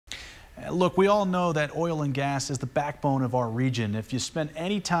Look, we all know that oil and gas is the backbone of our region. If you spent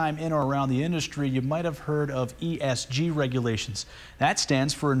any time in or around the industry, you might have heard of ESG regulations. That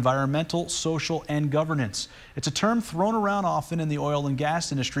stands for environmental, social, and governance. It's a term thrown around often in the oil and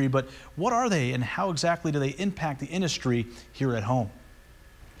gas industry, but what are they and how exactly do they impact the industry here at home?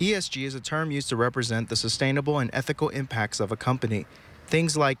 ESG is a term used to represent the sustainable and ethical impacts of a company.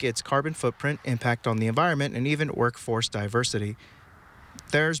 Things like its carbon footprint, impact on the environment, and even workforce diversity.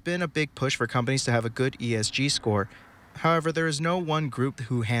 There's been a big push for companies to have a good ESG score. However, there is no one group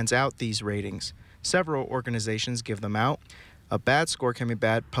who hands out these ratings. Several organizations give them out. A bad score can be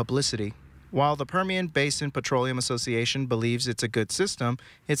bad publicity. While the Permian Basin Petroleum Association believes it's a good system,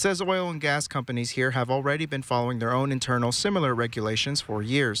 it says oil and gas companies here have already been following their own internal similar regulations for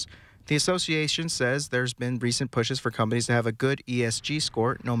years. The association says there's been recent pushes for companies to have a good ESG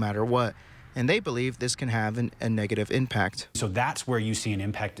score no matter what, and they believe this can have a negative impact. So that's where you see an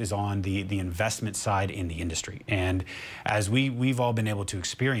impact is on the investment side in the industry. And as we've all been able to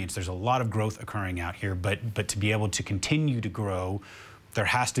experience, there's a lot of growth occurring out here, but to be able to continue to grow, there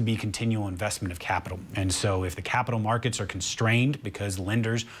has to be continual investment of capital. And so if the capital markets are constrained because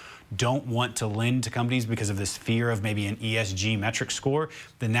lenders don't want to lend to companies because of this fear of maybe an ESG metric score,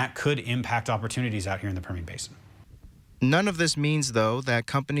 then that could impact opportunities out here in the Permian Basin. None of this means, though, that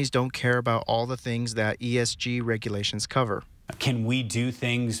companies don't care about all the things that ESG regulations cover. Can we do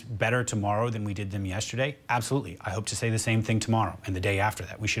things better tomorrow than we did them yesterday? Absolutely. I hope to say the same thing tomorrow and the day after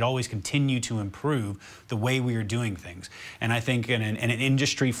that. We should always continue to improve the way we are doing things. And I think in an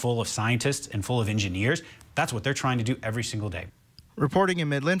industry full of scientists and full of engineers, that's what they're trying to do every single day. Reporting in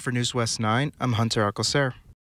Midland for News West 9, I'm Hunter Alcocer.